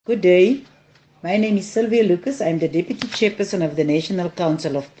Good day. My name is Sylvia Lucas. I'm the Deputy Chairperson of the National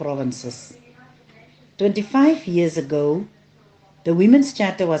Council of Provinces. 25 years ago, the Women's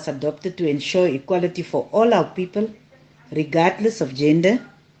Charter was adopted to ensure equality for all our people, regardless of gender,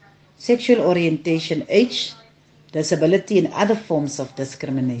 sexual orientation, age, disability, and other forms of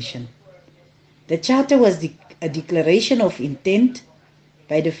discrimination. The Charter was a declaration of intent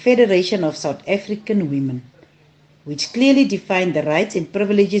by the Federation of South African Women, which clearly defined the rights and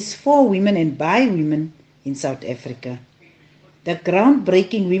privileges for women and by women in South Africa. The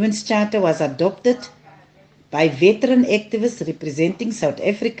groundbreaking Women's Charter was adopted by veteran activists representing South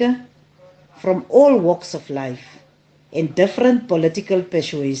Africa from all walks of life and different political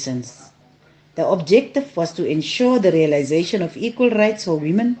persuasions. The objective was to ensure the realization of equal rights for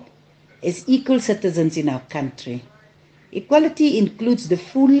women as equal citizens in our country. Equality includes the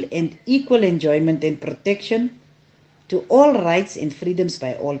full and equal enjoyment and protection to all rights and freedoms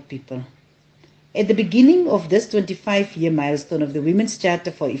by all people. At the beginning of this 25-year milestone of the Women's Charter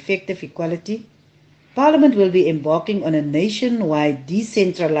for Effective Equality, Parliament will be embarking on a nationwide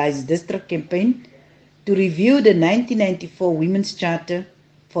decentralized district campaign to review the 1994 Women's Charter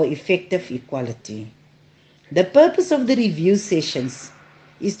for Effective Equality. The purpose of the review sessions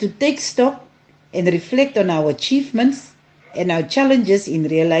is to take stock and reflect on our achievements and our challenges in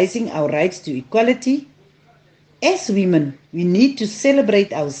realizing our rights to equality. As women, we need to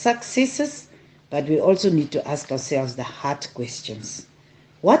celebrate our successes, but we also need to ask ourselves the hard questions.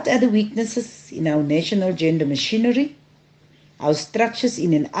 What are the weaknesses in our national gender machinery, our structures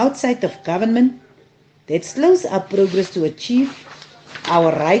in and outside of government that slows our progress to achieve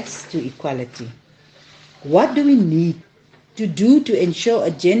our rights to equality? What do we need to do to ensure a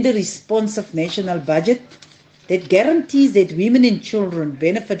gender-responsive national budget that guarantees that women and children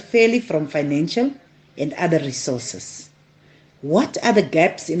benefit fairly from financial and other resources? What are the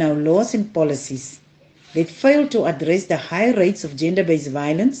gaps in our laws and policies that fail to address the high rates of gender-based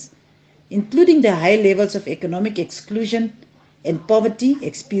violence, including the high levels of economic exclusion and poverty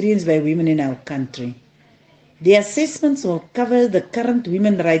experienced by women in our country? The assessments will cover the current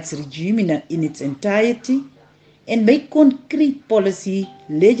women's rights regime in its entirety and make concrete policy,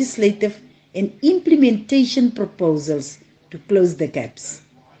 legislative, and implementation proposals to close the gaps.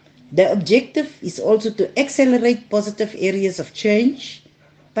 The objective is also to accelerate positive areas of change,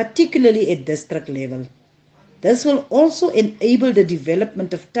 particularly at district level. This will also enable the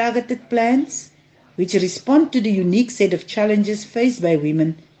development of targeted plans which respond to the unique set of challenges faced by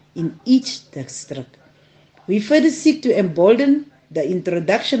women in each district. We further seek to embolden the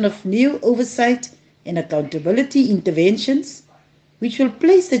introduction of new oversight and accountability interventions which will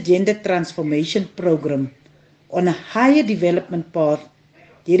place the Gender Transformation Program on a higher development path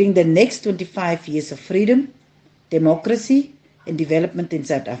during the next 25 years of freedom, democracy, and development in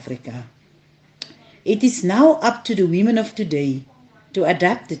South Africa. It is now up to the women of today to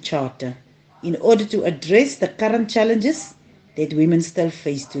adapt the Charter in order to address the current challenges that women still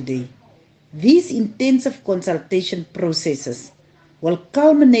face today. These intensive consultation processes will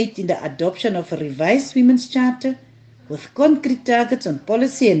culminate in the adoption of a revised Women's Charter with concrete targets on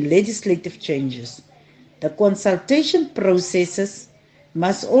policy and legislative changes. The consultation processes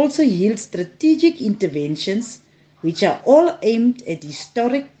must also yield strategic interventions which are all aimed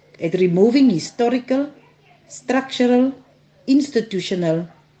at removing historical, structural, institutional,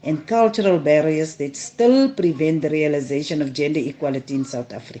 and cultural barriers that still prevent the realization of gender equality in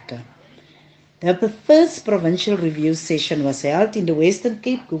South Africa. The first Provincial Review Session was held in the Western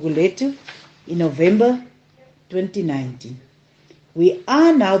Cape, Gugulethu, in November 2019. We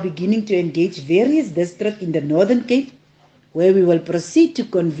are now beginning to engage various districts in the Northern Cape, where we will proceed to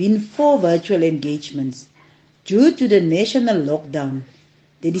convene 4 virtual engagements. Due to the national lockdown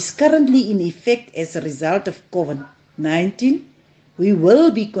that is currently in effect as a result of COVID-19, we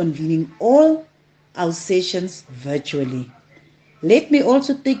will be convening all our sessions virtually. Let me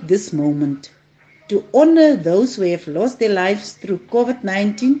also take this moment to honor those who have lost their lives through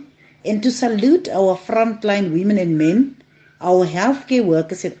COVID-19 and to salute our frontline women and men, our healthcare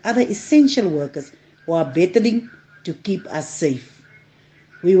workers and other essential workers who are battling to keep us safe.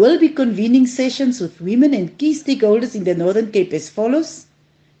 We will be convening sessions with women and key stakeholders in the Northern Cape as follows: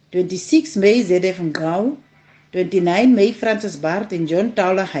 26 May, ZF Ngau; 29 May, Francis Bart and John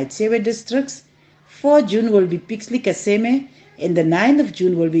Taula Haitsewe districts; 4 June will be Pixley Kaseme, and the 9th of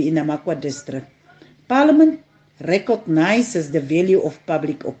June will be in Namakwa district. Parliament recognizes the value of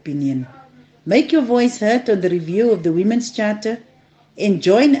public opinion. Make your voice heard on the review of the Women's Charter and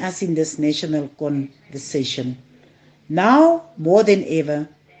join us in this national conversation. Now, more than ever,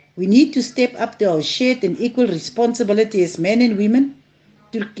 we need to step up to our shared and equal responsibility as men and women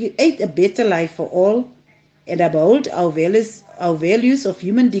to create a better life for all and uphold our values of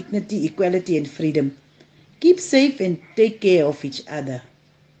human dignity, equality, and freedom. Keep safe and take care of each other.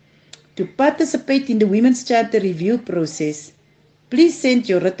 To participate in the Women's Charter review process, please send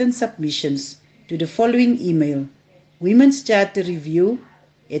your written submissions to the following email: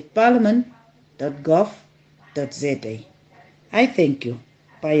 womenscharterreview@parliament.gov.za. I thank you.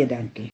 Baie dankie.